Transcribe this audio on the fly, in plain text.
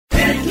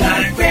Pet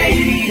Life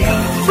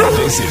Radio.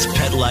 This is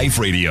Pet Life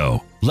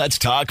Radio. Let's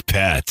talk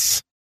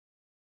pets.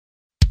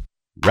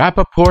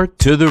 Rappaport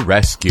to the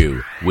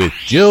rescue with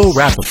Jill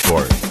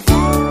Rappaport.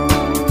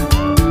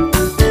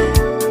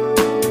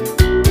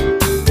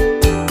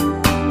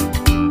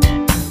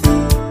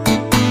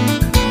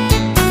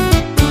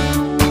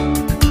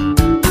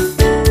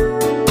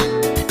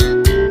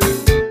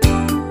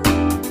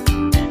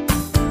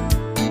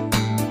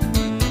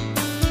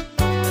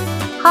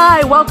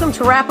 Hi, welcome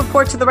to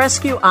Rappaport to the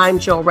Rescue. I'm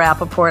Jill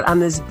Rappaport on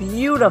this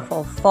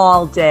beautiful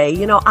fall day.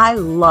 You know, I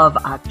love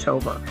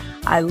October.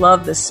 I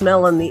love the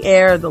smell in the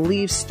air, the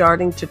leaves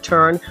starting to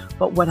turn.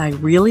 But what I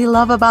really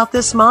love about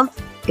this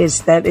month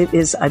is that it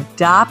is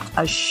Adopt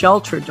a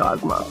Shelter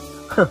Dog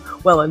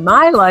Month. Well, in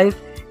my life,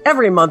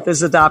 every month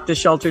is Adopt a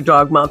Shelter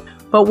Dog Month.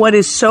 But what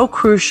is so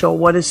crucial,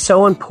 what is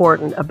so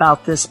important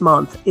about this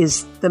month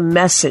is the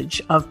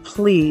message of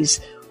please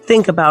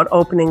think about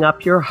opening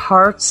up your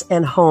hearts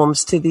and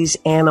homes to these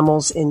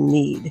animals in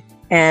need.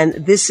 And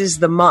this is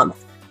the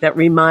month that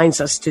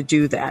reminds us to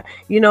do that.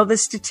 You know, the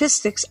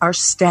statistics are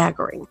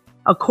staggering.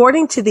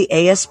 According to the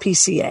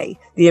ASPCA,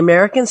 the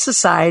American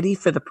Society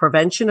for the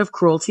Prevention of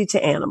Cruelty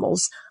to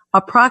Animals,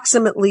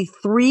 approximately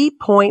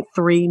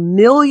 3.3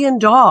 million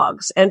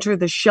dogs enter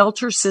the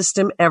shelter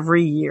system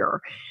every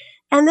year.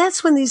 And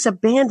that's when these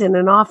abandoned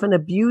and often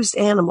abused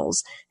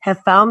animals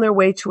have found their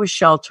way to a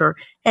shelter.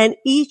 And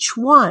each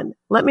one,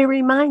 let me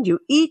remind you,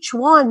 each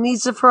one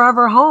needs a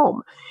forever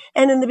home.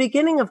 And in the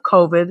beginning of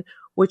COVID,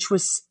 which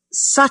was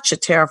such a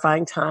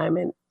terrifying time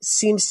and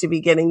seems to be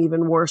getting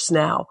even worse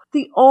now,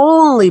 the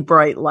only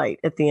bright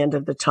light at the end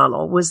of the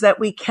tunnel was that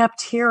we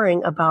kept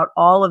hearing about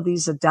all of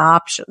these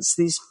adoptions,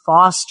 these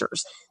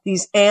fosters,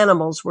 these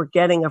animals were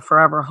getting a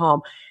forever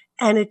home.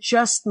 And it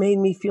just made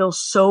me feel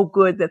so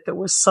good that there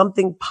was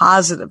something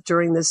positive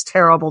during this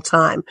terrible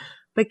time.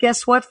 But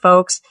guess what,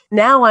 folks?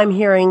 Now I'm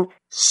hearing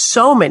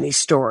so many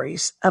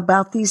stories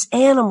about these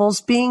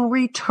animals being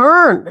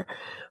returned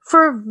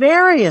for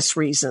various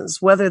reasons,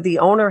 whether the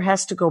owner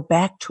has to go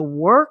back to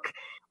work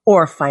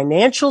or a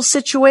financial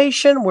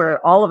situation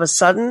where all of a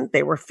sudden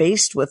they were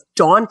faced with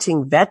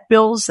daunting vet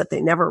bills that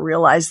they never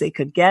realized they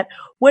could get.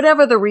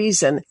 Whatever the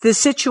reason, the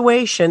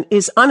situation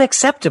is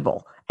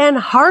unacceptable and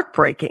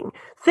heartbreaking.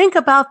 Think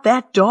about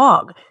that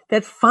dog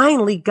that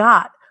finally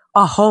got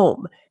a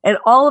home and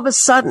all of a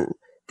sudden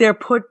they're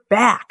put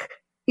back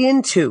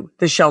into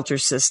the shelter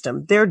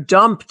system. They're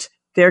dumped.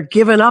 They're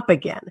given up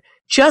again.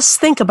 Just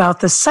think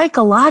about the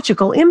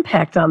psychological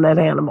impact on that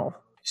animal.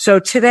 So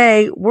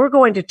today we're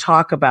going to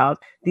talk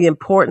about the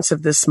importance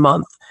of this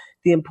month.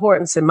 The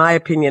importance, in my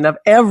opinion, of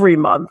every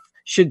month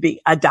should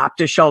be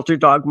Adopt a Shelter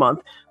Dog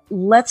Month.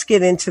 Let's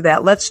get into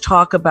that. Let's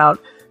talk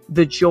about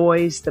the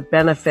joys, the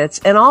benefits,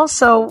 and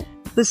also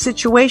the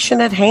situation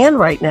at hand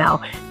right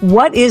now.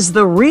 What is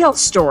the real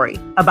story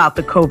about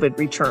the COVID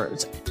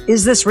returns?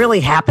 Is this really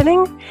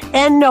happening?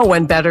 And no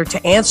one better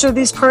to answer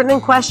these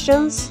pertinent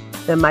questions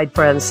than my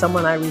friend,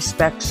 someone I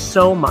respect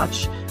so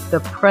much,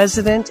 the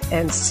president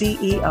and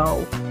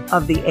CEO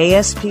of the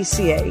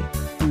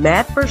ASPCA,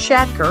 Matt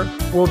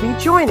Bershatker, will be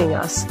joining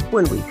us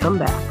when we come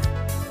back.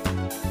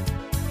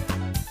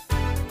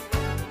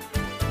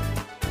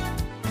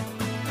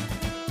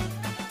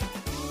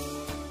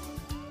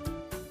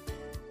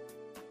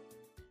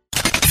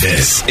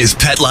 This is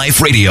Pet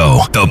Life Radio,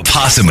 the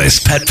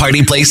possumest pet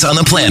party place on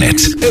the planet.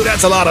 Dude,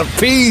 that's a lot of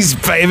peas,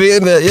 baby,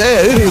 isn't it?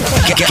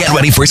 Yeah. Get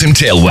ready for some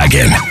tail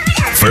wagging,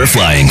 fur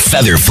flying,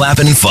 feather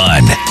flapping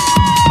fun.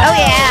 Oh,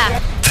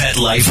 yeah.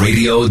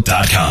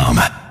 PetLifeRadio.com.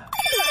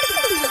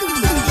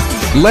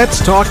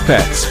 Let's talk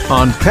pets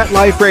on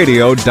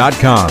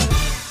PetLifeRadio.com.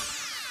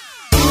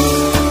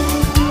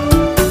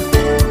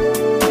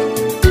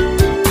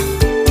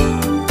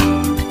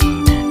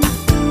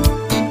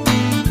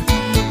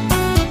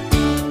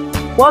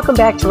 Welcome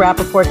back to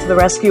Rappaport to the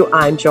Rescue.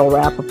 I'm Jill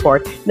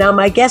Rappaport. Now,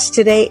 my guest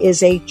today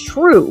is a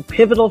true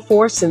pivotal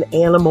force in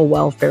animal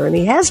welfare, and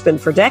he has been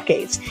for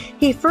decades.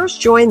 He first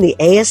joined the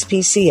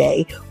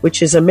ASPCA,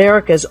 which is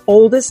America's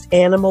oldest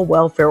animal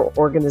welfare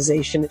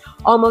organization,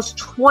 almost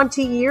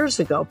 20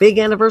 years ago. Big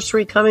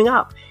anniversary coming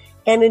up.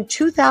 And in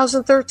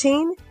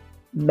 2013,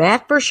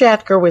 Matt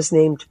Bershatker was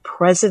named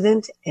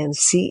president and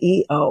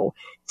CEO.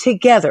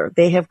 Together,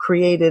 they have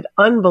created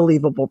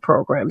unbelievable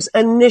programs,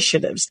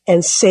 initiatives,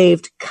 and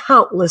saved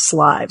countless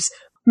lives.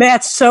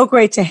 Matt, so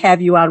great to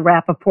have you on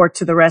Rappaport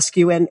to the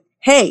Rescue. And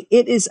hey,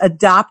 it is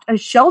Adopt a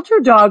Shelter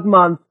Dog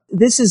Month.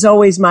 This is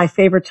always my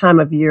favorite time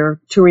of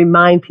year to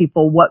remind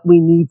people what we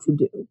need to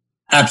do.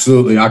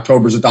 Absolutely.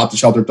 October's Adopt a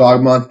Shelter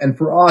Dog Month. And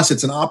for us,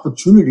 it's an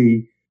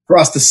opportunity for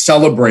us to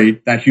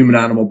celebrate that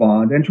human-animal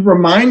bond and to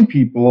remind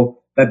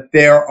people that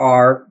there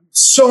are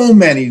so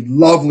many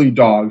lovely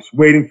dogs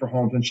waiting for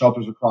homes and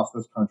shelters across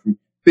this country.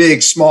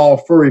 Big, small,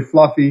 furry,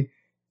 fluffy,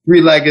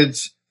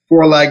 three-leggeds,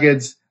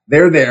 four-leggeds.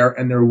 They're there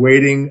and they're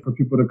waiting for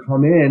people to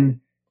come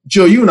in.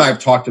 Jill, you and I have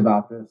talked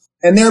about this,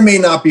 and there may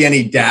not be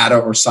any data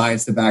or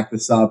science to back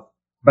this up,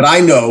 but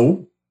I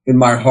know in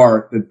my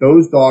heart that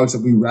those dogs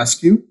that we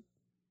rescue,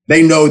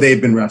 they know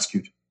they've been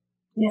rescued.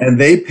 And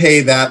they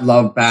pay that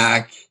love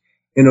back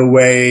in a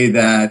way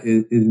that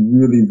is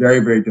really very,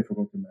 very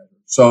difficult to measure.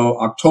 So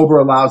October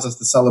allows us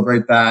to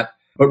celebrate that.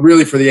 But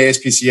really for the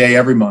ASPCA,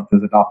 every month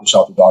is Adopt a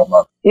Shelter Dog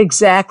Month.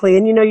 Exactly.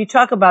 And, you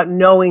talk about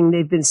knowing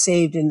they've been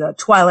saved in the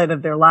twilight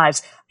of their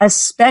lives,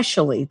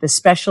 especially the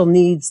special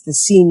needs, the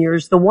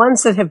seniors, the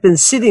ones that have been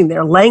sitting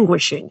there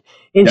languishing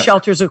in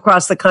shelters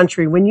across the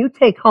country. When you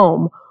take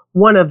home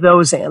one of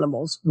those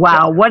animals,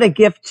 wow, what a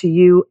gift to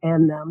you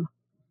and them.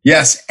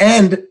 Yes.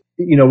 And,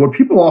 what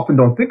people often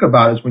don't think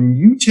about is when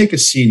you take a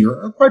senior,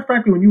 or quite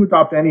frankly, when you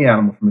adopt any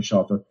animal from a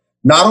shelter,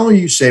 not only are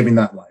you saving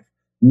that life,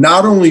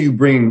 not only are you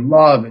bringing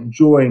love and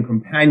joy and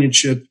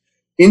companionship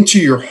into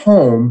your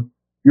home,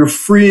 you're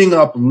freeing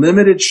up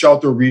limited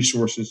shelter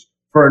resources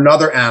for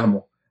another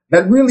animal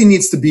that really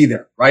needs to be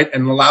there, right?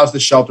 And allows the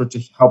shelter to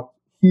help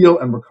heal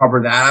and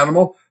recover that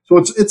animal. So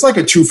it's like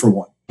a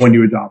 2-for-1 when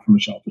you adopt from a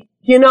shelter.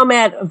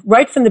 Matt,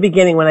 right from the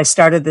beginning when I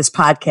started this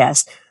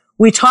podcast,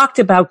 we talked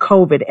about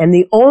COVID, and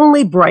the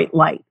only bright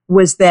light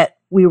was that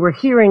we were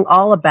hearing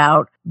all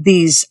about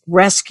these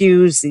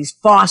rescues, these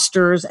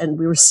fosters, and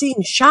we were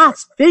seeing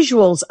shots,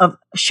 visuals of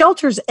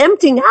shelters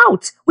emptying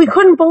out. We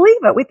couldn't believe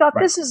it. We thought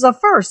this is a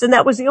first, and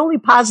that was the only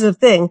positive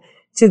thing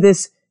to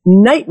this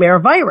nightmare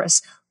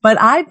virus.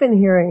 But I've been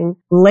hearing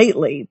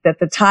lately that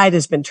the tide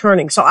has been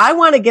turning. So I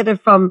want to get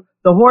it from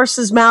the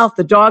horse's mouth,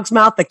 the dog's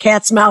mouth, the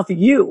cat's mouth,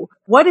 you.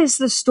 What is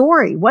the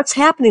story? What's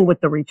happening with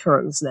the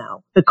returns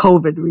now, the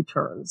COVID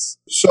returns?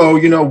 So,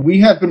 we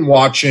have been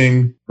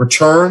watching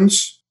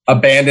returns,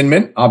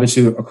 abandonment,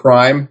 obviously a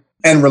crime,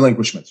 and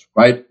relinquishments,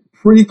 right?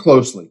 Pretty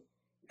closely.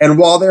 And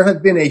while there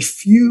have been a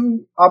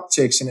few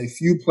upticks in a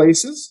few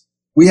places,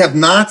 we have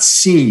not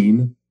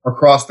seen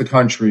across the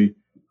country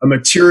a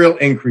material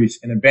increase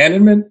in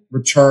abandonment,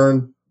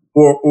 return,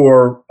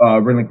 or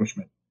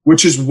relinquishment,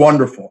 which is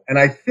wonderful. And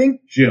I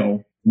think,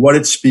 Jill, what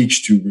it speaks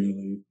to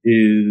really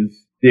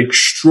is the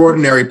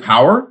extraordinary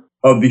power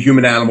of the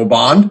human-animal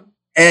bond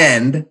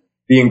and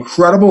the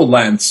incredible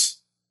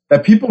lengths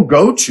that people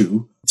go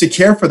to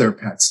care for their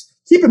pets.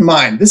 Keep in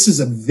mind, this is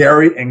a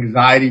very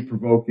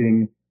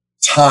anxiety-provoking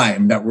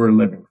time that we're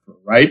living through,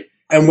 right?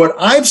 And what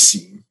I've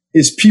seen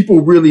is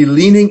people really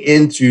leaning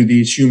into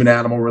these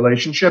human-animal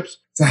relationships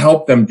to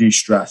help them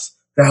de-stress,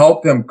 to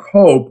help them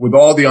cope with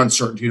all the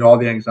uncertainty and all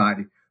the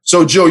anxiety.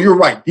 So, Jill, you're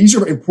right. These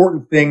are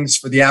important things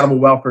for the animal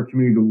welfare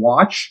community to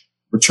watch: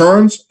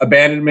 returns,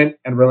 abandonment,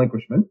 and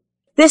relinquishment.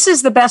 This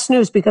is the best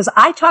news because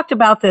I talked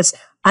about this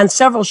on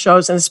several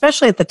shows, and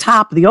especially at the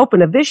top, the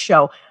open of this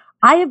show.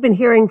 I have been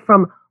hearing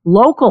from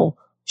local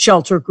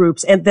shelter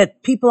groups and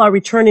that people are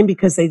returning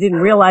because they didn't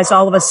realize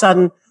all of a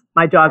sudden,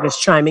 my dog is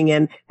chiming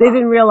in, they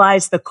didn't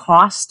realize the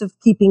cost of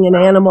keeping an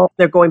animal.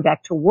 They're going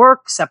back to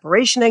work,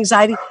 separation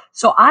anxiety.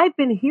 So I've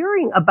been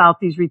hearing about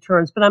these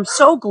returns, but I'm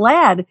so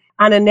glad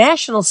on a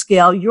national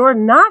scale, you're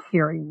not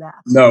hearing that.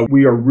 No,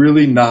 we are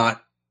really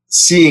not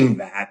seeing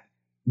that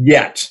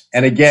yet.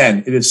 And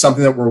again, it is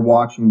something that we're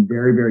watching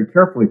very, very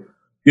carefully.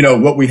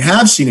 What we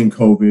have seen in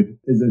COVID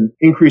is an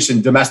increase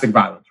in domestic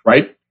violence,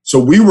 right? So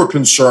we were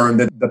concerned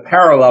that the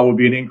parallel would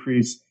be an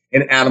increase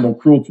in animal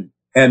cruelty.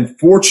 And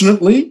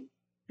fortunately,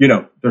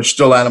 there's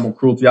still animal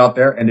cruelty out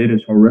there and it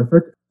is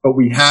horrific, but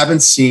we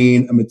haven't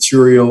seen a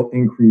material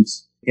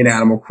increase in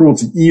animal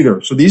cruelty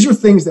either. So these are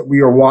things that we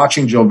are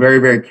watching, Jill, very,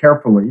 very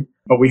carefully,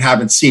 but we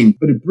haven't seen.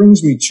 But it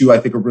brings me to, I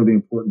think, a really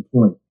important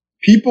point.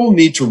 People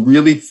need to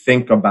really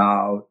think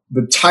about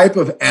the type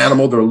of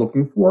animal they're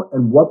looking for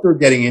and what they're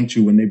getting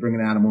into when they bring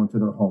an animal into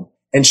their home.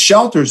 And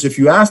shelters, if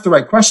you ask the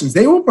right questions,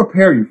 they will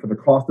prepare you for the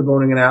cost of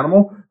owning an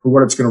animal, for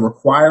what it's going to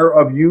require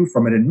of you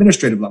from an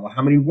administrative level,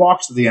 how many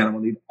walks does the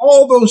animal need,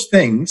 all those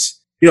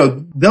things.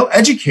 They'll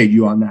educate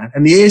you on that.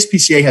 And the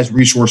ASPCA has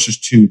resources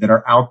too that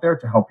are out there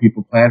to help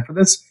people plan for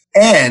this.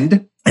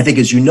 And I think,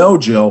 as you know,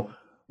 Jill,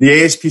 the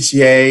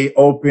ASPCA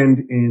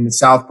opened in the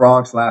South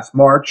Bronx last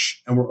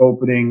March, and we're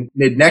opening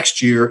mid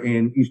next year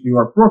in East New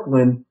York,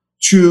 Brooklyn,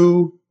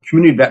 2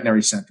 community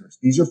veterinary centers.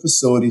 These are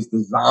facilities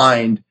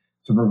designed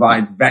to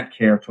provide vet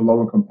care to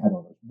low-income pet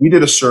owners. We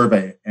did a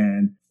survey,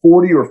 and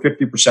 40 or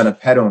 50% of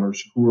pet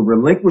owners who were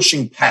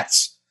relinquishing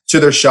pets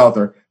to their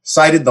shelter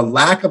cited the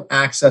lack of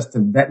access to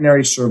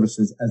veterinary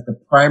services as the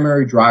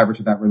primary driver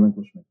to that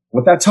relinquishment.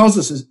 What that tells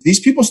us is these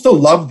people still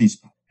love these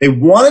pets. They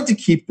wanted to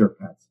keep their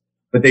pets,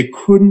 but they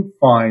couldn't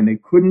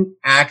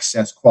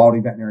access quality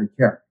veterinary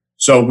care.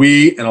 So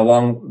we, and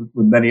along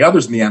with many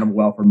others in the animal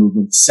welfare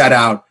movement, set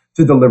out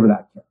to deliver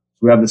that care. So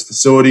we have this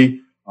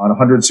facility on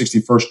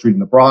 161st Street in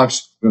the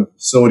Bronx. We have a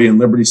facility in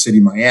Liberty City,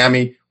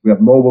 Miami. We have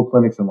mobile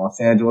clinics in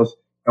Los Angeles.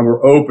 And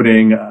we're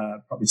opening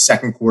probably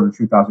second quarter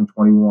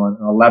 2021,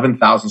 an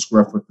 11,000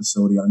 square foot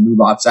facility on New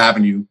Lots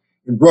Avenue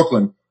in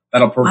Brooklyn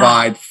that'll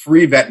provide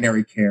free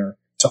veterinary care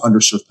to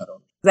underserved pet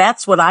owners.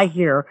 That's what I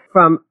hear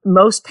from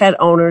most pet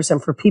owners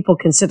and for people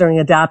considering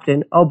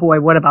adopting. Oh boy,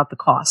 what about the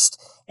cost?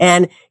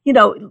 And,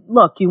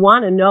 look, you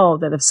want to know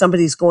that if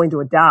somebody's going to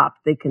adopt,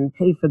 they can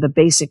pay for the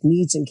basic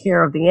needs and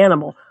care of the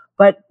animal.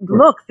 But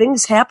look,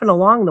 things happen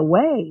along the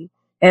way.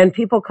 and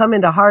people come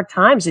into hard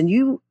times, and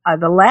you are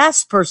the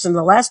last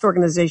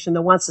organization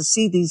that wants to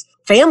see these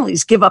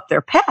families give up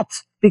their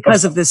pets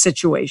because of this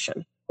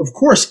situation. Of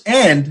course.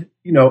 And,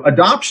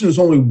 adoption is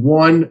only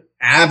one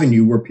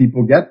avenue where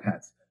people get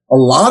pets. A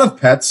lot of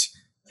pets,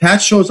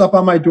 cat shows up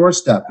on my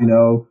doorstep.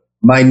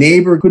 My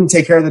neighbor couldn't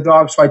take care of the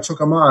dog, so I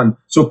took him on.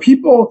 So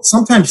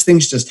sometimes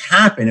things just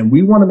happen, and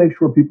we want to make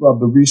sure people have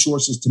the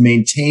resources to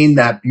maintain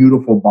that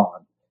beautiful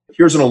bond.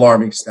 Here's an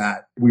alarming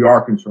stat we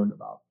are concerned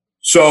about.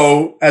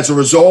 So as a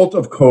result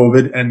of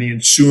COVID and the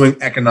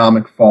ensuing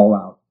economic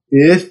fallout,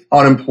 if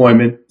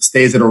unemployment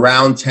stays at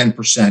around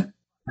 10%,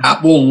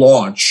 that will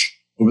launch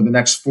over the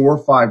next 4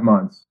 or 5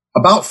 months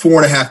about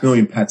 4.5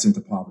 million pets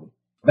into poverty.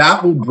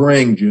 That will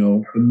bring,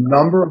 Jill, the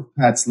number of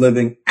pets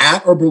living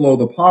at or below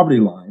the poverty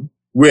line,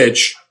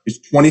 which is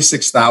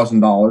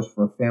 $26,000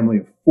 for a family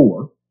of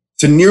 4,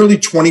 to nearly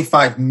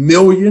 25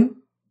 million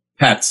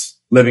pets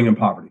living in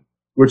poverty,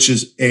 which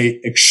is an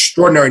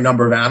extraordinary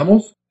number of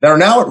animals that are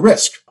now at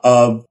risk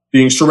of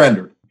being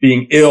surrendered,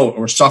 being ill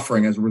or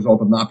suffering as a result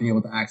of not being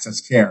able to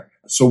access care.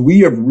 So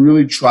we have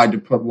really tried to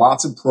put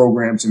lots of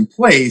programs in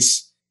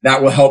place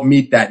that will help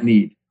meet that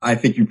need. I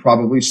think you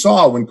probably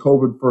saw when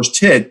COVID first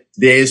hit,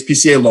 the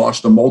ASPCA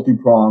launched a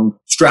multi-pronged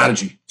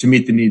strategy to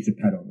meet the needs of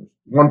pet owners.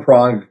 One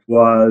prong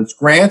was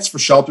grants for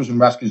shelters and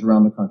rescues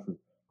around the country.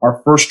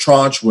 Our first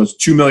tranche was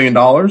 $2 million.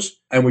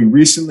 And we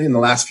recently, in the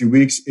last few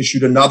weeks,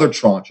 issued another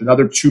tranche,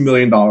 another $2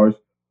 million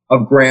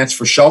of grants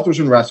for shelters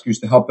and rescues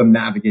to help them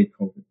navigate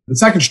COVID. The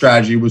second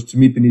strategy was to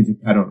meet the needs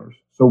of pet owners.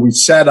 So we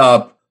set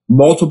up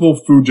multiple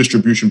food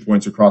distribution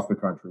points across the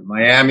country: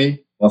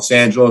 Miami, Los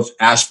Angeles,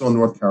 Asheville,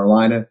 North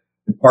Carolina,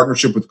 in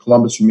partnership with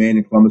Columbus Humane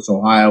in Columbus,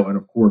 Ohio, and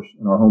of course,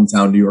 in our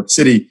hometown, New York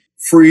City,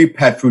 free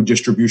pet food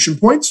distribution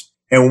points.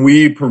 And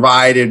we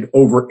provided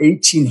over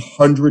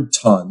 1,800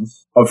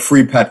 tons of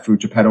free pet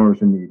food to pet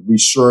owners in need. We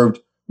served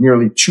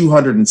nearly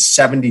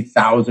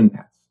 270,000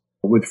 pets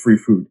with free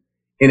food.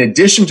 In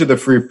addition to the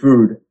free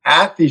food,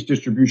 at these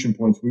distribution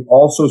points, we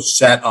also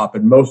set up,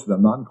 and most of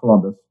them, not in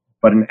Columbus,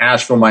 but in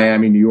Asheville,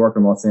 Miami, New York,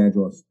 and Los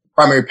Angeles,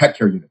 primary pet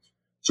care units.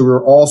 So we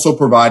were also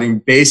providing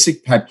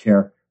basic pet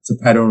care to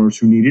pet owners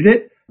who needed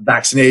it,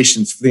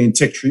 vaccinations, flea and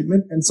tick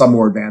treatment, and some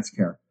more advanced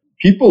care.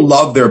 People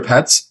love their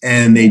pets,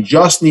 and they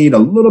just need a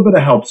little bit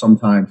of help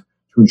sometimes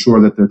to ensure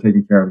that they're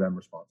taking care of them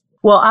responsibly.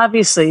 Well,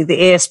 obviously, the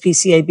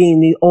ASPCA being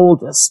the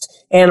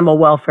oldest animal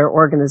welfare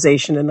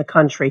organization in the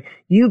country,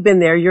 you've been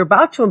there. You're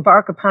about to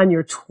embark upon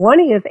your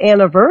 20th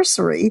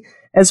anniversary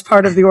as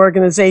part of the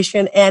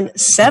organization and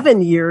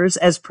 7 years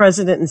as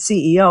president and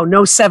CEO.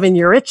 No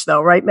 7-year itch,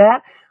 though, right,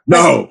 Matt?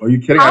 No, are you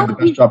kidding? I have the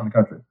best job in the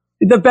country.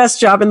 The best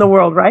job in the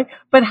world, right?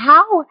 But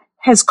how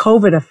has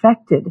COVID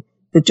affected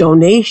the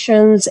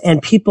donations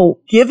and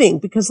people giving?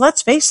 Because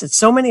let's face it,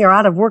 so many are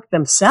out of work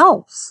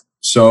themselves.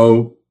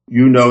 So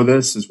you know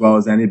this as well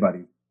as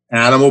anybody.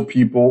 Animal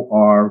people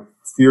are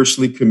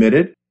fiercely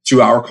committed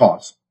to our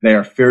cause. They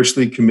are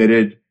fiercely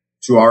committed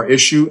to our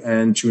issue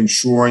and to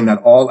ensuring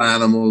that all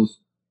animals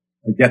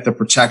get the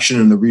protection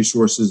and the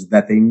resources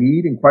that they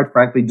need and, quite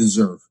frankly,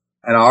 deserve.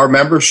 And our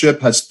membership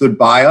has stood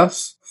by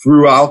us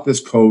throughout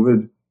this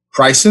COVID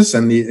crisis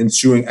and the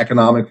ensuing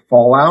economic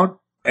fallout.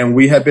 And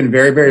we have been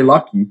very, very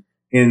lucky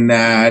in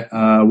that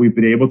we've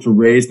been able to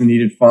raise the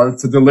needed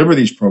funds to deliver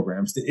these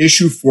programs, to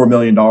issue $4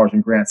 million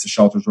in grants to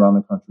shelters around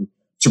the country,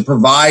 to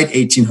provide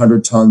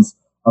 1,800 tons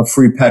of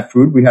free pet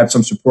food. We had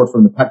some support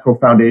from the Petco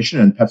Foundation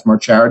and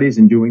PetSmart Charities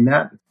in doing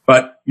that.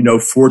 But,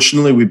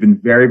 fortunately, we've been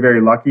very,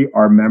 very lucky.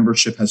 Our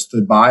membership has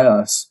stood by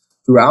us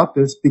throughout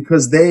this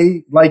because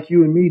they, like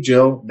you and me,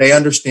 Jill, they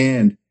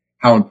understand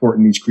how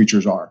important these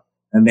creatures are.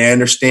 And they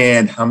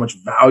understand how much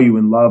value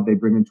and love they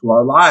bring into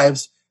our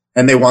lives,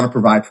 and they want to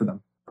provide for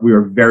them. We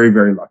are very,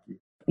 very lucky.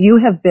 You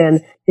have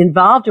been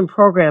involved in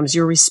programs.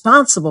 You're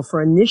responsible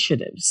for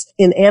initiatives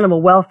in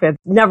animal welfare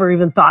never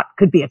even thought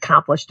could be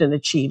accomplished and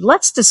achieved.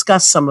 Let's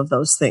discuss some of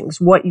those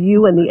things, what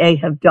you and the A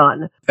have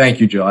done.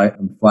 Thank you, Jill.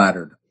 I'm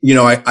flattered.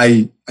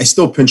 I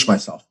still pinch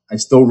myself. I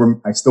still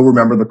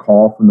remember the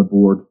call from the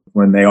board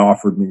when they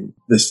offered me.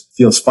 This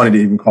feels funny to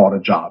even call it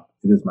a job.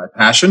 It is my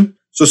passion.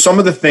 So some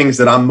of the things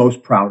that I'm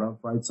most proud of,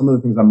 right? Some of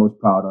the things I'm most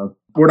proud of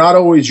were not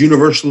always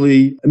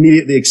universally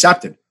immediately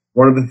accepted.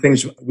 One of the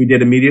things we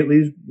did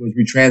immediately was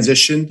we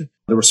transitioned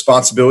the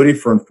responsibility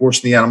for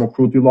enforcing the animal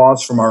cruelty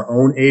laws from our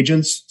own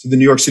agents to the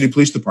New York City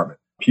Police Department.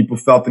 People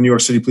felt the New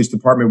York City Police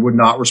Department would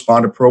not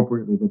respond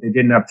appropriately, that they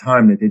didn't have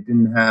time, that they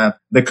didn't have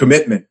the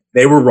commitment.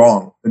 They were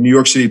wrong. The New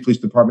York City Police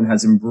Department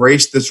has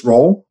embraced this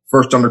role,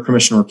 first under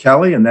Commissioner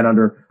Kelly and then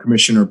under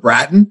Commissioner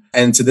Bratton,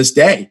 and to this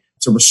day,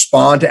 to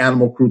respond to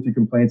animal cruelty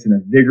complaints in a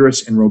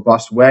vigorous and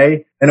robust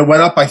way. And it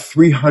went up by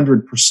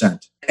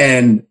 300%.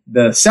 And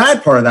the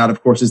sad part of that,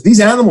 of course, is these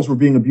animals were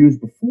being abused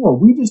before.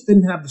 We just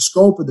didn't have the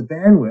scope or the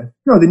bandwidth.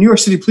 The New York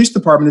City Police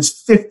Department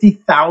is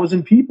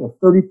 50,000 people,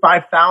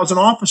 35,000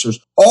 officers,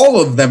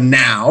 all of them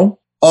now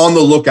on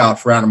the lookout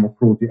for animal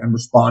cruelty and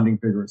responding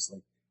vigorously.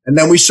 And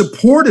then we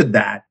supported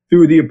that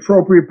through the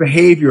appropriate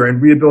behavior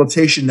and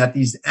rehabilitation that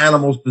these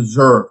animals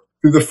deserve.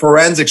 through the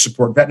forensic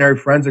support, veterinary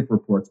forensic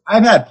reports.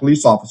 I've had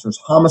police officers,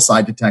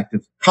 homicide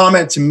detectives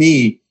comment to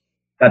me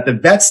that the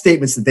vet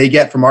statements that they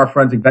get from our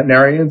forensic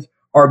veterinarians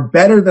are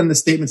better than the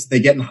statements that they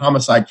get in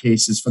homicide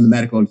cases from the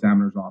medical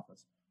examiner's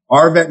office.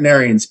 Our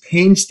veterinarians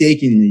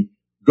painstakingly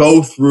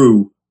go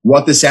through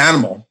what this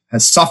animal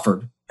has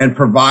suffered and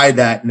provide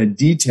that in a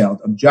detailed,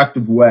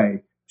 objective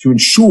way to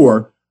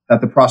ensure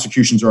that the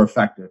prosecutions are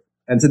effective.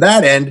 And to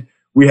that end,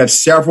 we have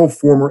several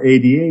former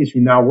ADAs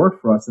who now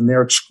work for us, and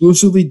they're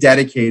exclusively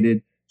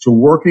dedicated to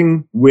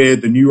working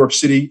with the New York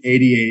City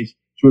ADAs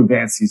to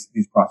advance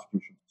these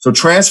prosecutions. So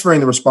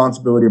transferring the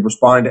responsibility of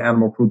responding to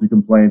animal cruelty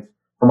complaints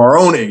from our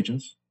own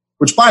agents,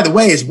 which, by the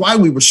way, is why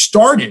we were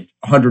started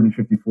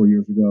 154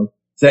 years ago,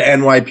 to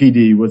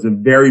NYPD was a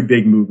very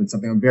big move and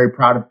something I'm very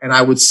proud of. And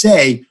I would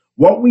say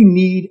what we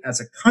need as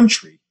a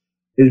country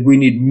is we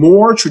need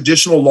more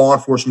traditional law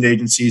enforcement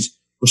agencies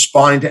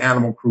responding to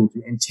animal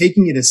cruelty and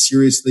taking it as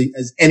seriously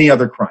as any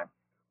other crime.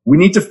 We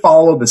need to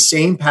follow the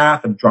same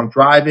path of drunk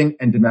driving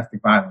and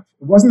domestic violence.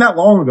 It wasn't that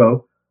long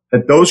ago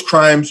that those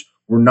crimes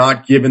were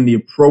not given the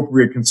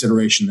appropriate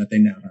consideration that they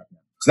now have.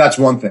 So that's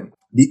one thing.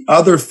 The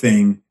other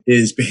thing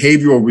is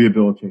behavioral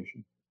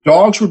rehabilitation.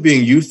 Dogs were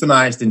being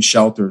euthanized in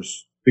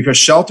shelters because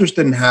shelters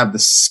didn't have the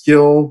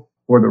skill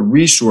or the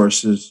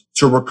resources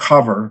to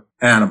recover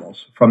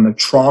animals from the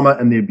trauma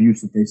and the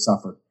abuse that they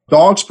suffered.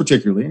 Dogs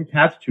particularly, and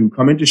cats too,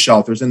 come into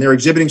shelters and they're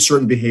exhibiting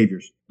certain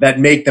behaviors that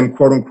make them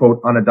quote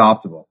unquote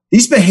unadoptable.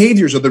 These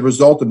behaviors are the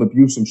result of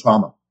abuse and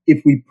trauma.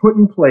 If we put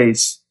in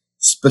place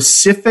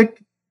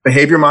specific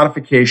behavior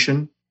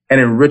modification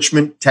and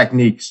enrichment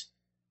techniques,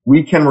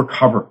 we can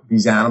recover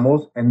these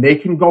animals and they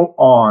can go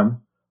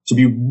on to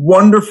be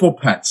wonderful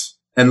pets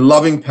and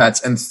loving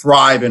pets and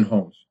thrive in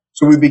homes.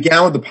 So we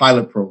began with the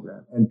pilot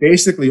program, and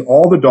basically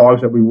all the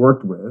dogs that we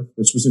worked with,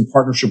 this was in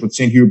partnership with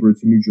St.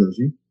 Hubert's in New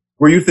Jersey,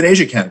 were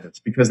euthanasia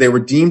candidates because they were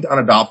deemed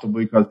unadoptable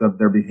because of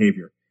their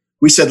behavior.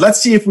 We said, let's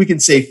see if we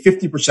can save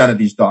 50% of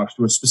these dogs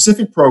through a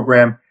specific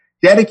program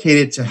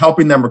dedicated to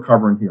helping them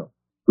recover and heal.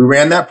 We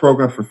ran that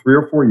program for 3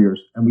 or 4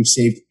 years, and we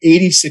saved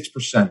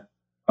 86%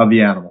 of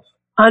the animals.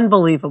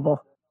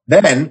 Unbelievable.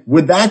 Then,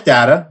 with that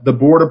data, the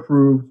board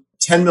approved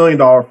a $10 million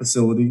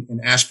facility in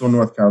Asheville,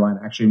 North Carolina,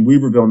 actually in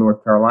Weaverville,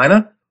 North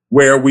Carolina,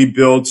 where we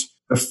built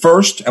the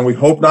first, and we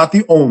hope not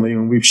the only,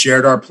 and we've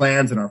shared our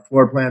plans and our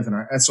floor plans and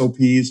our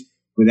SOPs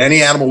with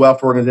any animal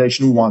welfare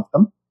organization who wants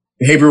them,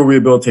 Behavioral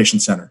Rehabilitation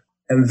Center.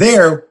 And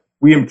there,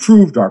 we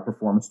improved our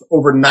performance to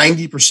over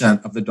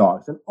 90% of the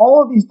dogs. And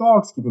all of these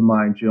dogs, keep in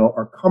mind, Jill,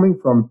 are coming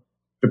from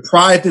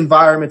deprived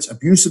environments,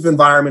 abusive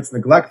environments,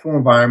 neglectful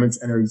environments,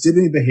 and are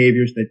exhibiting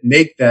behaviors that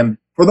make them,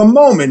 for the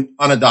moment,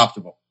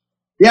 unadoptable.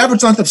 The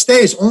average length of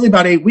stay is only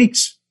about 8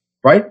 weeks,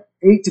 right?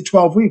 8 to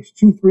 12 weeks,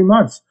 2-3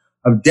 months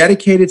of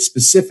dedicated,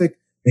 specific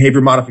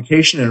behavior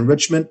modification and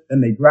enrichment.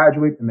 Then they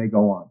graduate and they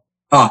go on.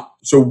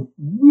 So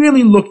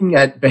really looking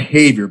at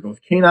behavior, both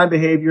canine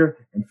behavior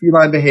and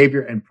feline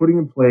behavior, and putting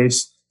in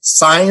place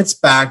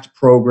science-backed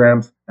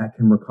programs that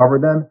can recover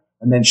them,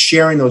 and then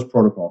sharing those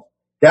protocols.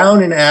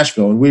 Down in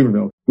Asheville and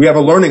Weaverville, we have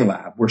a learning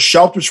lab where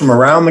shelters from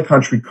around the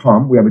country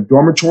come. We have a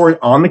dormitory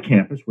on the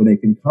campus where they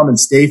can come and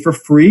stay for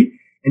free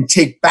and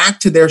take back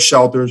to their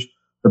shelters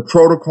the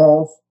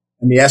protocols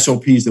and the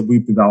SOPs that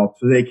we've developed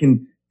so they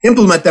can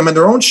implement them in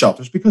their own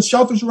shelters, because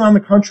shelters around the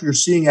country are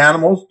seeing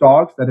animals,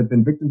 dogs that have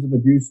been victims of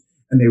abuse,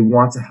 and they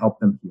want to help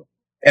them heal.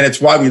 And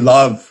it's why we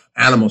love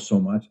animals so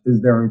much,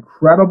 is their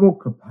incredible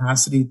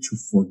capacity to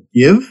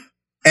forgive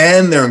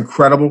and their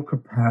incredible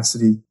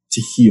capacity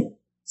to heal.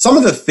 Some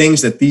of the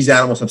things that these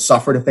animals have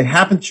suffered, if they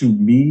happen to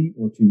me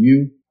or to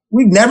you,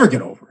 we'd never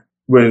get over it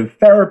with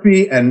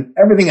therapy and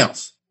everything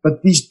else.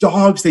 But these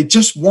dogs, they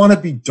just want to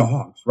be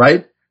dogs,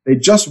 right? They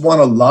just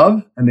want to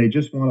love and they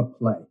just want to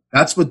play.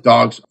 That's what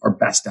dogs are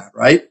best at,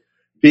 right?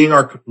 Being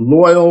our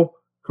loyal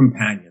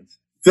companions,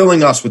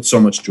 filling us with so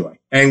much joy.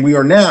 And we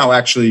are now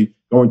actually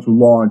going to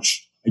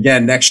launch,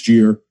 again, next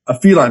year, a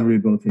feline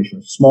rehabilitation,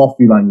 a small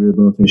feline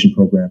rehabilitation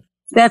program.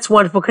 That's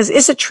wonderful. Because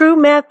is it true,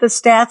 Matt, the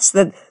stats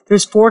that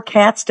there's 4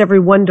 cats to every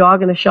 1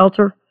 dog in a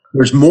shelter?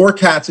 There's more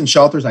cats in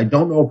shelters. I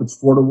don't know if it's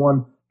 4 to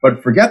 1,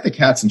 but forget the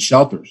cats in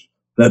shelters.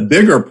 The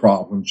bigger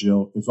problem,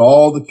 Jill, is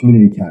all the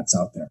community cats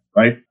out there,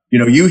 right? You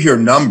know, you hear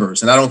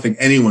numbers, and I don't think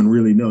anyone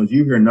really knows.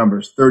 You hear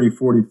numbers, 30,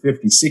 40,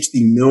 50,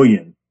 60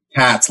 million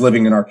cats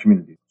living in our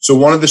community. So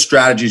one of the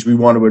strategies we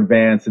want to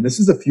advance, and this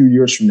is a few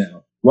years from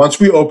now, once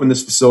we open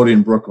this facility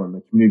in Brooklyn,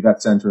 the Community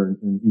Vet Center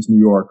in East New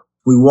York,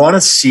 we want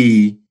to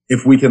see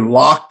if we can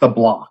lock the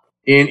block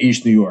in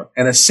East New York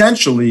and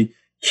essentially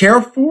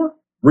care for,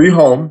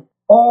 rehome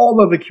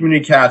all of the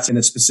community cats in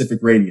a specific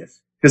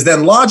radius. Because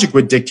then logic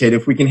would dictate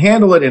if we can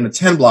handle it in a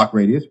 10-block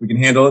radius, we can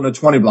handle it in a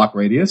 20-block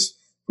radius.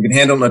 We can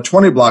handle it in a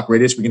 20-block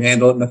radius. We can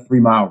handle it in a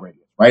 3-mile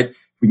radius, right?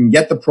 We can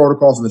get the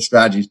protocols and the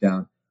strategies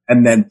down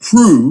and then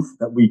prove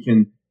that we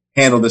can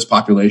handle this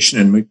population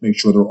and make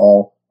sure they're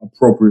all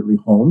appropriately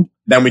homed.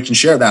 Then we can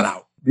share that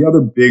out. The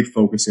other big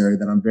focus area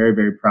that I'm very,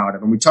 very proud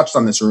of, and we touched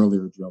on this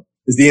earlier, Joe,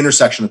 is the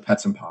intersection of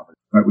pets and poverty,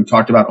 right? We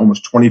talked about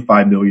almost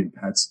 25 million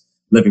pets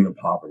living in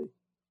poverty.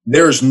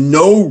 There's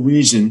no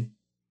reason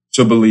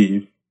to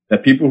believe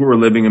that people who are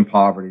living in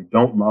poverty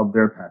don't love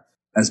their pets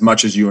as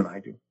much as you and I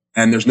do.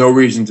 And there's no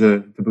reason to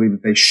believe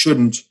that they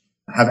shouldn't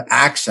have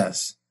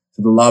access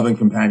to the love and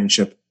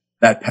companionship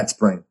that pets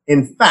bring.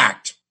 In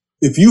fact,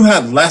 if you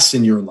had less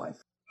in your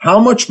life, how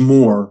much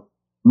more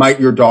might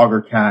your dog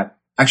or cat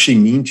actually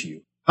mean to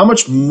you? How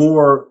much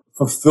more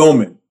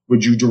fulfillment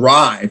would you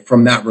derive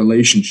from that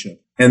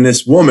relationship? And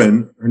this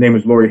woman, her name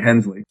is Lori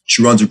Hensley.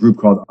 She runs a group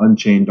called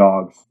Unchained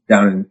Dogs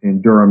down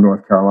in Durham,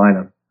 North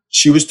Carolina.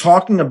 She was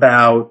talking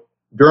about,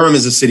 Durham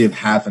is a city of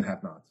have and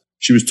have nots.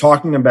 She was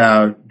talking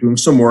about doing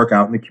some work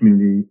out in the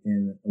community,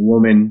 and a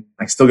woman,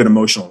 I still get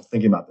emotional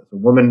thinking about this, a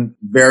woman,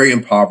 very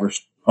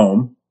impoverished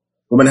home.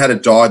 A woman had a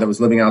dog that was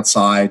living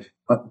outside,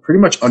 pretty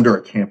much under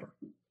a camper.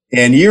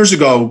 And years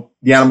ago,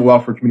 the animal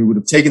welfare community would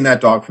have taken that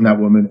dog from that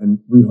woman and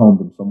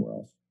rehomed him somewhere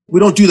else. We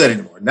don't do that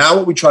anymore. Now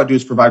what we try to do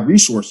is provide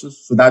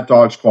resources so that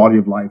dog's quality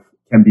of life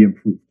can be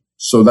improved.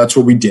 So that's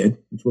what we did.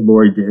 That's what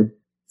Lori did.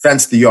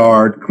 Fenced the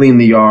yard,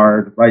 cleaned the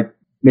yard, right?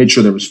 Made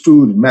sure there was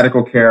food and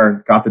medical care,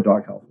 and got the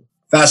dog healthy.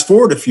 Fast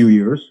forward a few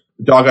years,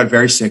 the dog got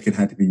very sick and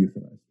had to be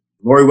euthanized.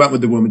 Lori went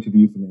with the woman to the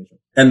euthanasia.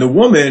 And the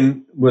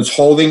woman was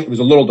holding, it was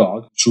a little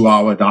dog,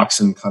 Chihuahua,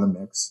 Dachshund kind of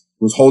mix,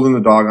 was holding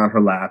the dog on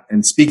her lap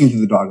and speaking to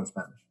the dog in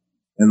Spanish.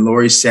 And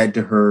Lori said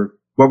to her,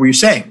 "What were you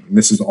saying?" And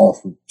this is all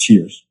through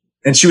tears.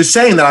 And she was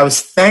saying that I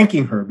was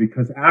thanking her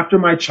because after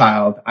my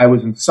child, I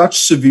was in such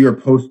severe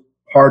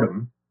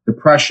postpartum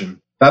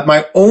depression that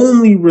my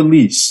only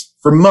release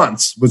for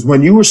months was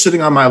when you were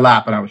sitting on my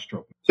lap and I was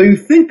stroking. So you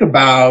think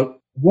about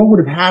what would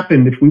have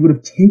happened if we would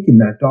have taken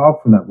that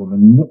dog from that woman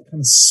and what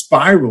kind of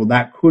spiral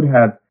that could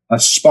have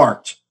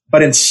sparked.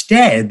 But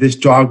instead, this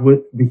dog with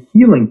the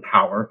healing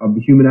power of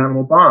the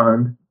human-animal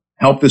bond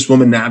helped this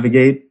woman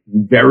navigate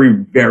very,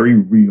 very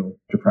real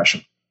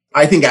depression.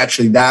 I think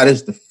actually that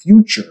is the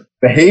future.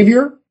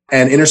 Behavior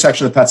and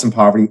intersection of pets and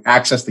poverty,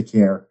 access to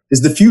care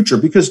is the future.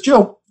 Because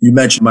Jill, you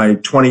mentioned my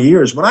 20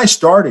 years. When I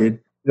started,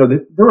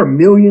 there were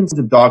millions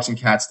of dogs and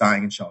cats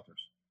dying in shelters.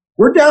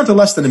 We're down to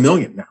less than 1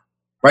 million now,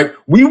 right?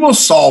 We will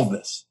solve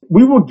this.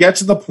 We will get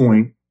to the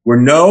point where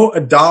no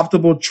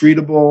adoptable,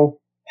 treatable,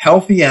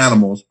 healthy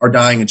animals are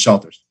dying in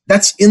shelters.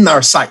 That's in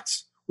our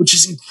sights, which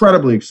is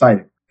incredibly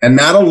exciting. And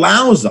that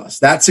allows us,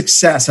 that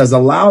success has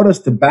allowed us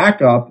to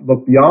back up,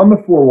 look beyond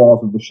the four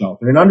walls of the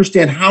shelter and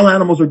understand how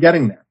animals are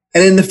getting there.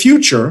 And in the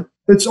future,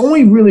 it's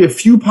only really a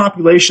few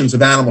populations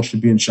of animals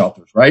should be in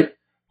shelters, right?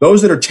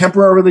 Those that are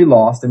temporarily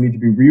lost and need to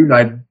be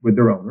reunited with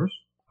their owners.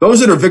 Those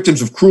that are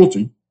victims of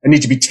cruelty and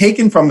need to be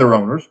taken from their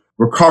owners,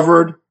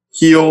 recovered,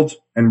 healed,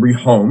 and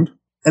rehomed.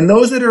 And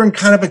those that are in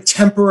kind of a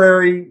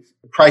temporary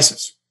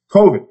crisis.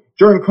 COVID.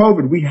 During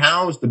COVID, we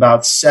housed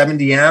about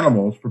 70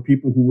 animals for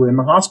people who were in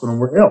the hospital and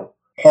were ill.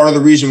 Part of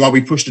the reason why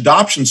we pushed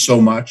adoption so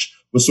much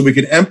was so we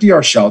could empty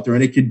our shelter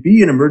and it could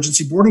be an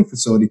emergency boarding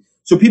facility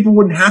so people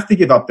wouldn't have to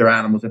give up their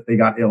animals if they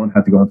got ill and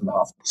had to go into the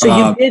hospital. So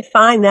you did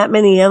find that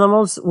many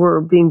animals were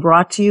being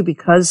brought to you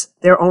because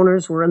their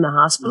owners were in the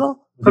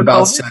hospital? It was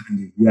about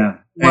 70, yeah.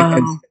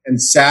 Wow.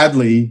 And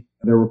sadly,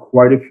 there were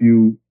quite a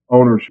few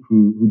owners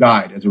who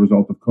died as a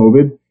result of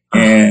COVID.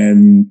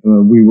 And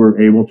we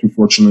were able to,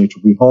 fortunately, to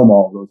rehome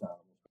all of those animals.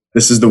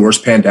 This is the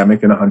worst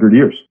pandemic in 100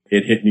 years.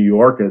 It hit New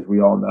York, as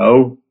we all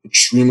know,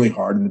 extremely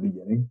hard in the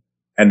beginning.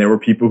 And there were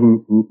people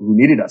who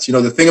needed us.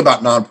 The thing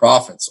about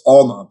nonprofits,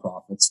 all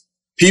nonprofits,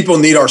 people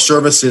need our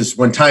services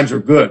when times are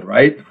good,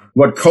 right?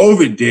 What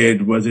COVID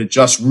did was it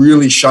just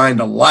really shined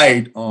a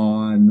light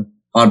on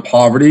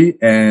poverty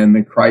and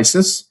the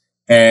crisis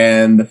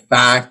and the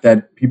fact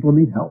that people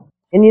need help.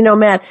 And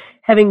Matt,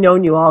 having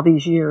known you all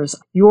these years,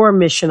 your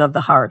mission of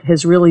the heart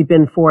has really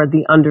been for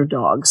the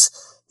underdogs,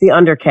 the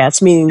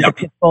undercats, meaning the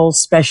pit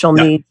bulls, special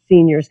needs,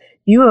 seniors.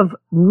 You have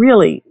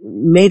really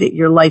made it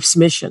your life's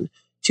mission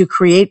to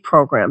create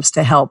programs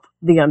to help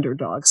the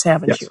underdogs,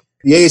 haven't you?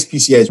 The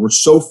ASPCA, we're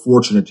so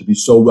fortunate to be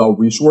so well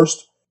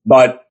resourced,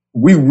 but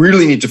we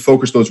really need to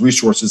focus those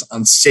resources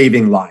on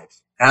saving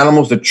lives,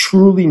 animals that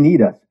truly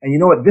need us. And you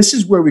know what? This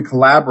is where we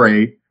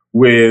collaborate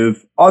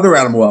with other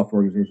animal welfare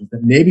organizations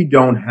that maybe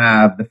don't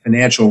have the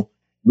financial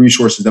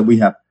resources that we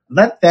have.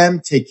 Let them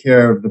take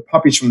care of the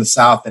puppies from the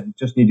South that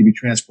just need to be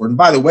transported. And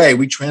by the way,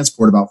 we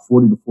transport about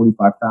 40 to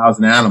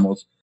 45,000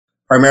 animals,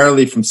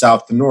 primarily from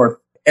South to North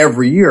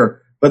every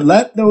year. But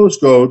let those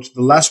go to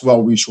the less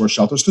well-resourced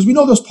shelters because we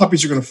know those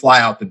puppies are going to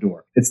fly out the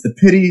door. It's the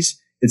pitties,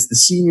 it's the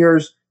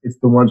seniors, it's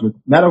the ones with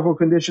medical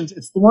conditions,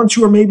 it's the ones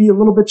who are maybe a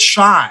little bit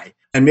shy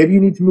and maybe you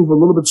need to move a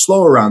little bit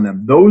slower around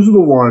them. Those are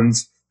the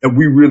ones that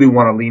we really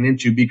want to lean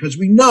into because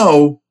we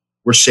know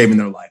we're saving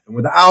their life. And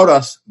without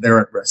us, they're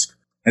at risk.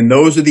 And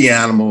those are the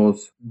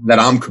animals that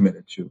I'm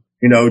committed to.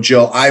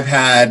 Jill, I've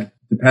had,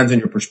 depends on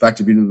your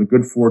perspective, either the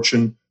good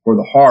fortune or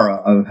the horror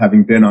of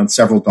having been on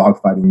several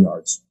dogfighting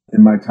yards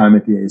in my time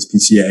at the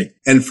ASPCA.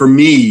 And for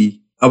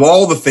me, of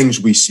all the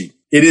things we see,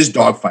 it is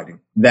dogfighting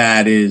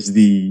that is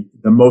the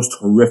most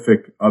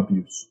horrific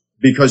abuse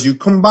because you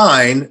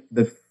combine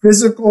the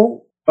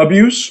physical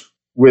abuse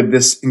with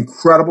this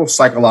incredible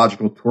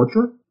psychological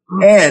torture.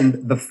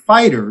 And the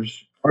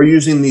fighters are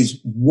using these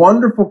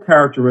wonderful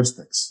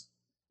characteristics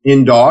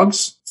in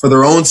dogs for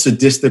their own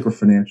sadistic or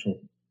financial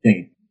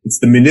gain. It's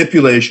the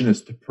manipulation,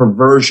 it's the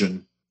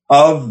perversion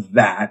of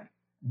that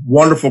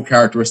wonderful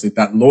characteristic,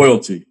 that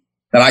loyalty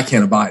that I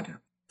can't abide.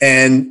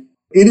 And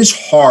it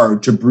is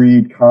hard to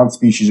breed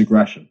con-species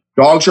aggression.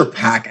 Dogs are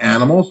pack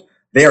animals.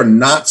 They are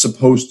not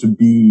supposed to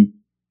be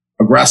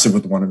aggressive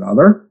with one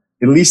another,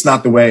 at least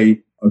not the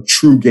way a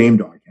true game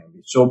dog can be.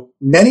 So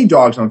many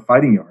dogs on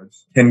fighting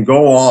yards can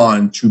go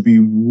on to be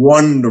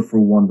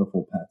wonderful,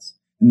 wonderful pets.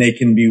 And they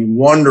can be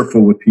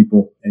wonderful with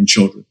people and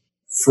children.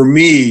 For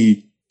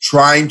me,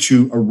 trying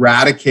to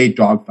eradicate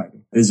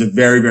dogfighting is a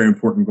very, very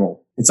important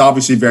goal. It's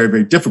obviously very,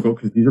 very difficult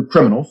because these are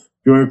criminals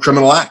doing a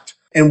criminal act.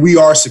 And we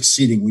are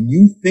succeeding. When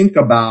you think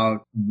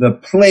about the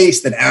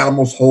place that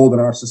animals hold in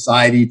our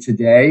society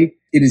today,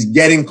 it is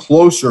getting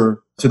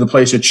closer to the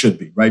place it should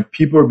be, right?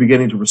 People are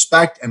beginning to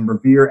respect and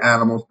revere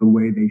animals the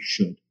way they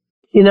should.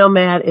 You know,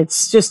 Matt,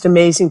 it's just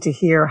amazing to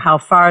hear how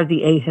far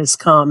the A has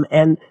come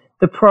and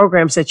the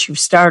programs that you've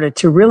started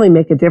to really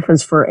make a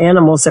difference for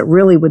animals that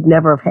really would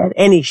never have had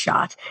any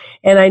shot.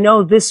 And I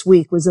know this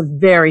week was a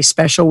very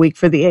special week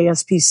for the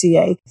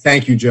ASPCA.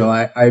 Thank you, Jill.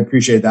 I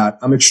appreciate that.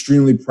 I'm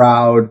extremely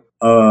proud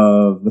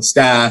of the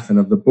staff and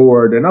of the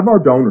board and of our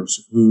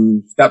donors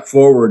who stepped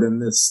forward in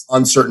this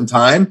uncertain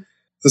time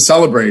to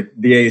celebrate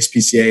the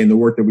ASPCA and the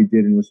work that we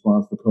did in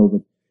response to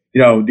COVID.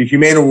 You know, the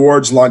Humane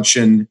Awards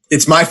Luncheon,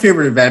 it's my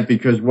favorite event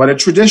because what it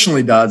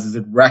traditionally does is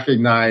it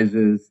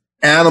recognizes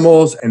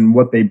animals and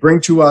what they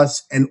bring to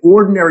us and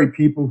ordinary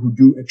people who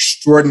do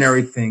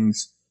extraordinary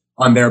things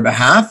on their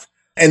behalf.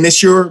 And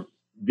this year,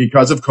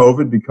 because of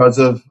COVID, because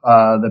of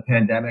the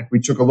pandemic, we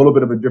took a little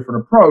bit of a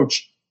different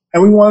approach.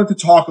 And we wanted to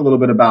talk a little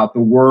bit about the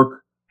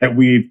work that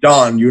we've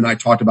done. You and I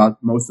talked about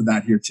most of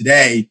that here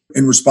today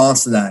in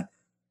response to that.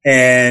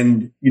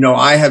 And, you know,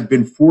 I have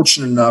been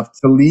fortunate enough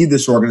to lead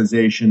this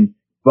organization,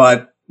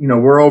 but, you know,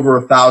 we're over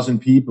 1,000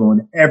 people,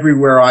 and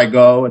everywhere I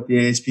go at the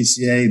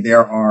ASPCA,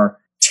 there are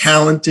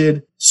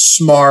talented,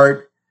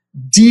 smart,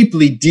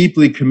 deeply,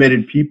 deeply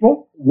committed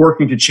people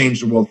working to change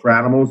the world for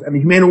animals. And the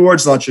Humane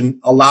Awards Luncheon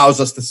allows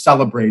us to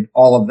celebrate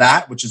all of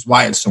that, which is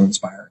why it's so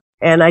inspiring.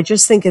 And I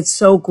just think it's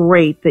so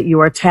great that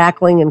you are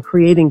tackling and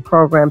creating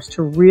programs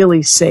to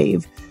really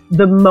save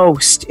the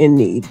most in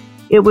need.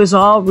 It was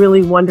all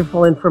really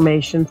wonderful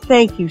information.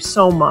 Thank you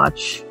so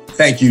much.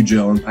 Thank you,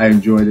 Jill. I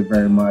enjoyed it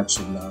very much.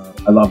 And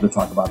I love to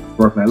talk about this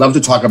work. And I love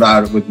to talk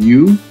about it with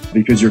you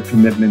because your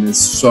commitment is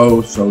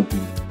so, so deep.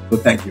 So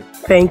thank you.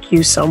 Thank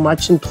you so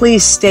much. And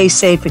please stay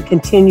safe and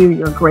continue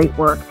your great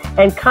work.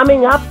 And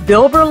coming up,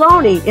 Bill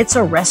Berloni, it's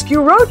a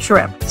rescue road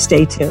trip.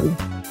 Stay tuned.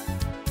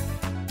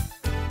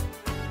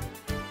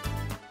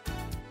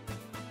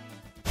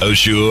 Oh,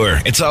 sure.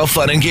 It's all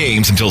fun and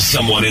games until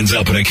someone ends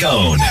up in a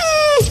cone.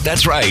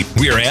 That's right.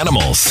 We're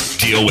animals.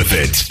 Deal with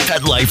it.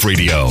 Pet Life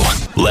Radio.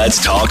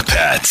 Let's talk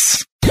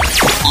pets.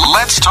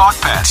 Let's talk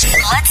pets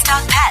Let's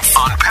talk pets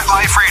on Pet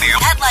Life Radio.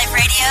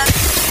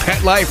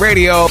 Pet Life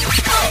Radio.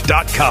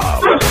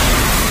 PetLifeRadio.com.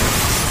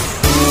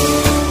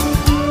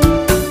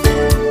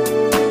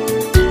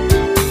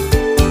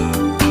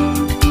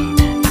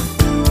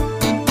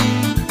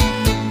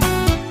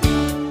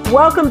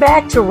 Welcome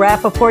back to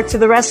Rappaport to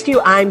the Rescue.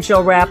 I'm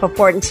Jill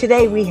Rappaport, and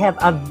today we have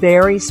a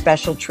very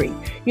special treat.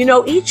 You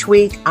know, each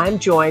week I'm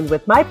joined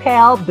with my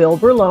pal, Bill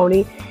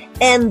Berloni,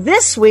 and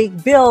this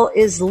week Bill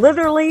is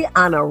literally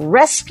on a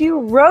rescue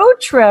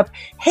road trip.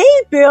 Hey,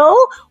 Bill,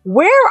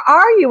 where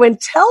are you? And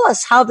tell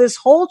us how this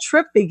whole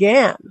trip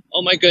began.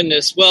 Oh, my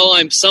goodness. Well,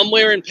 I'm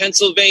somewhere in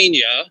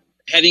Pennsylvania,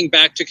 heading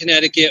back to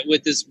Connecticut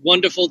with this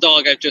wonderful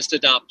dog I've just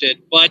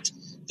adopted, but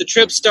the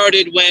trip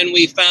started when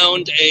we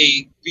found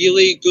a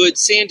really good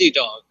Sandy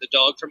dog, the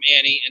dog from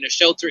Annie, in a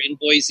shelter in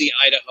Boise,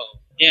 Idaho.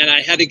 And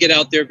I had to get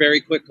out there very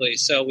quickly.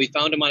 So we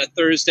found him on a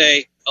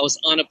Thursday. I was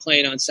on a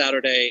plane on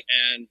Saturday,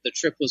 and the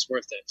trip was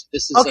worth it.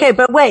 Okay,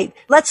 but wait,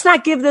 let's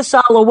not give this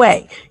all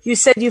away. You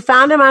said you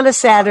found him on a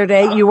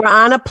Saturday. You were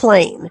on a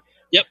plane.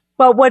 Yep.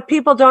 But what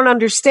people don't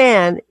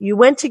understand, you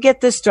went to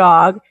get this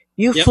dog.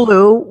 You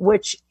flew,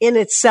 which in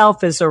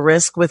itself is a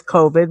risk with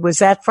COVID. Was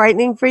that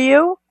frightening for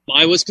you?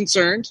 I was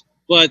concerned.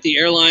 But the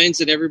airlines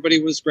and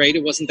everybody was great.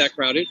 It wasn't that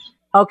crowded.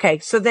 Okay,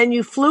 so then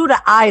you flew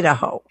to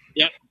Idaho.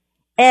 Yep.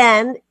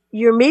 And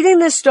you're meeting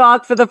this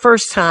dog for the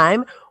first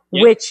time,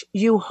 which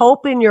you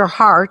hope in your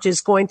heart is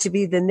going to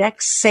be the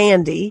next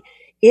Sandy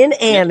in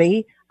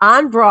Annie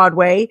on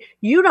Broadway.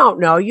 You don't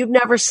know. You've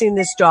never seen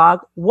this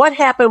dog. What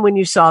happened when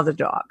you saw the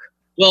dog?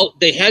 Well,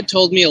 they had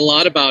told me a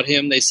lot about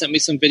him. They sent me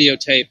some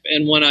videotape.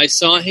 And when I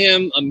saw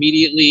him,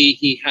 immediately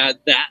he had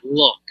that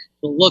look.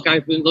 The look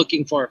I've been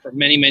looking for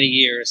many, many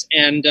years.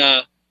 And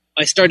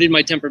I started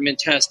my temperament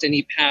test, and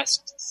he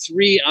passed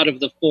 3 out of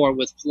the 4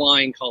 with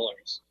flying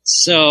colors.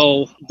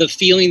 So the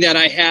feeling that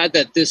I had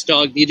that this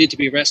dog needed to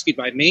be rescued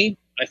by me,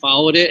 I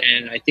followed it,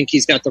 and I think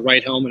he's got the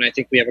right home, and I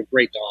think we have a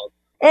great dog.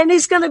 And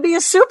he's going to be a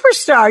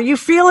superstar. You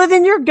feel it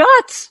in your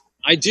guts.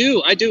 I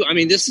do. I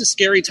mean, this is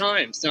scary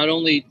times, not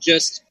only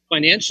just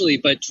financially,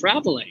 but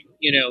traveling,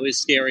 is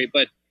scary.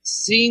 But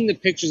seeing the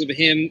pictures of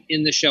him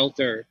in the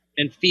shelter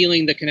and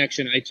feeling the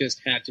connection, I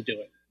just had to do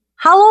it.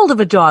 How old of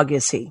a dog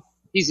is he?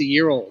 He's a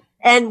year old.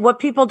 And what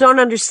people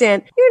don't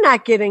understand, you're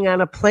not getting on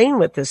a plane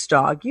with this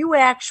dog. You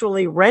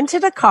actually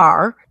rented a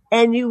car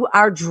and you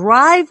are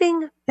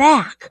driving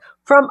back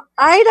from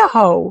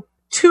Idaho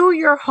to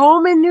your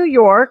home in New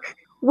York,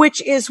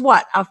 which is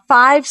what, a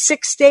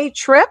 5-6 day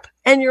trip?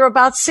 And you're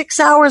about 6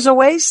 hours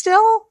away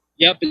still?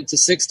 Yep, it's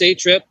a 6-day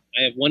trip.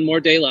 I have one more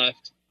day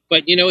left.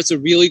 But, it's a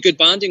really good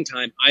bonding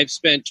time. I've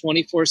spent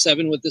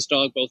 24/7 with this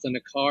dog, both in a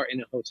car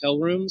and in hotel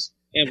rooms.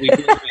 And we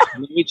really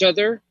know each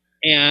other.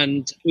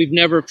 And we've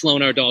never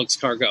flown our dog's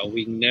cargo.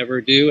 We never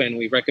do. And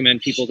we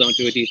recommend people don't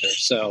do it either.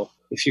 So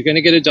if you're going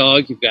to get a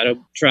dog, you've got to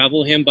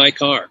travel him by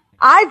car.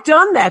 I've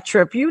done that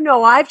trip.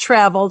 I've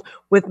traveled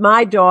with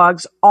my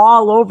dogs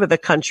all over the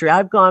country.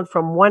 I've gone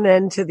from one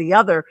end to the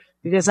other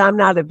because I'm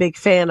not a big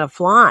fan of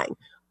flying.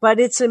 But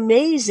it's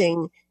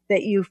amazing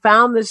that you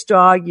found this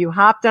dog, you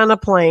hopped on a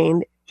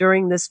plane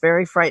during this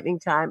very frightening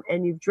time,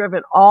 and you've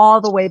driven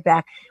all the way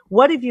back.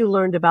 What have you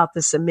learned about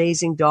this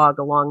amazing dog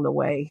along the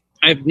way?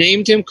 I've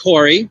named him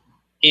Corey,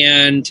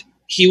 and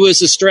he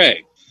was a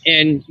stray.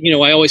 And,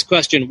 I always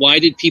question, why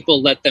did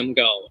people let them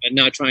go and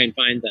not try and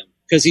find them?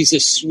 Because he's a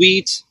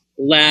sweet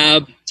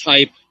lab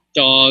type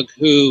dog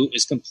who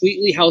is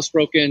completely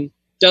housebroken,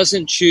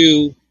 doesn't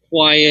chew,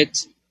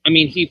 quiet.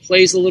 He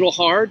plays a little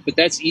hard, but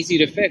that's easy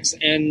to fix.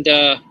 And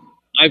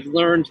I've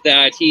learned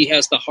that he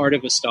has the heart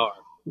of a star.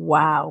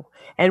 Wow.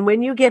 And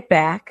when you get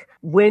back,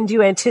 when do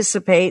you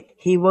anticipate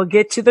he will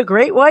get to the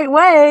Great White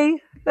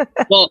Way?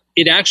 Well,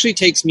 it actually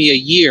takes me a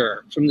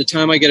year from the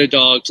time I get a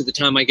dog to the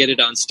time I get it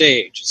on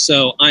stage.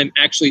 So I'm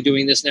actually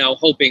doing this now,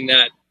 hoping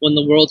that when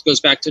the world goes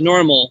back to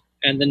normal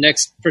and the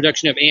next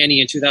production of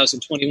Annie in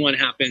 2021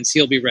 happens,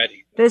 he'll be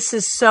ready. This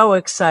is so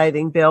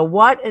exciting, Bill.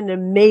 What an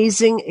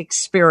amazing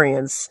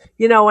experience.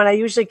 When I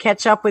usually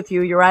catch up with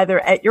you, you're either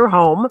at your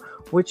home,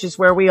 which is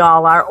where we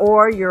all are,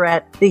 or you're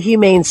at the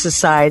Humane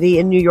Society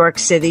in New York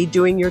City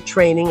doing your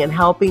training and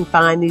helping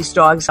find these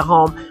dogs a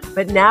home.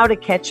 But now to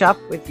catch up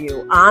with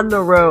you on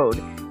the road,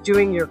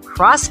 doing your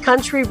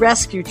cross-country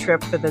rescue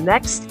trip for the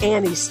next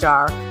Annie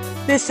star.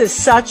 This is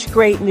such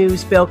great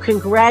news, Bill.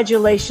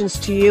 Congratulations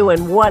to you,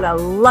 and what a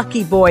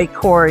lucky boy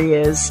Corey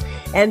is.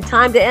 And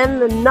time to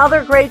end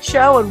another great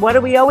show. And what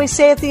do we always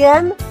say at the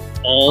end?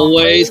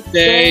 Always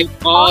stay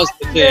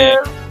positive.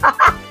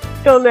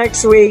 Till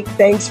next week,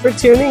 thanks for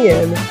tuning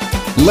in.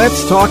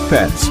 Let's Talk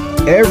Pets,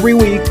 every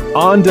week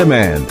on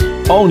demand,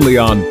 only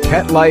on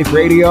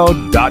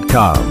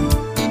PetLifeRadio.com.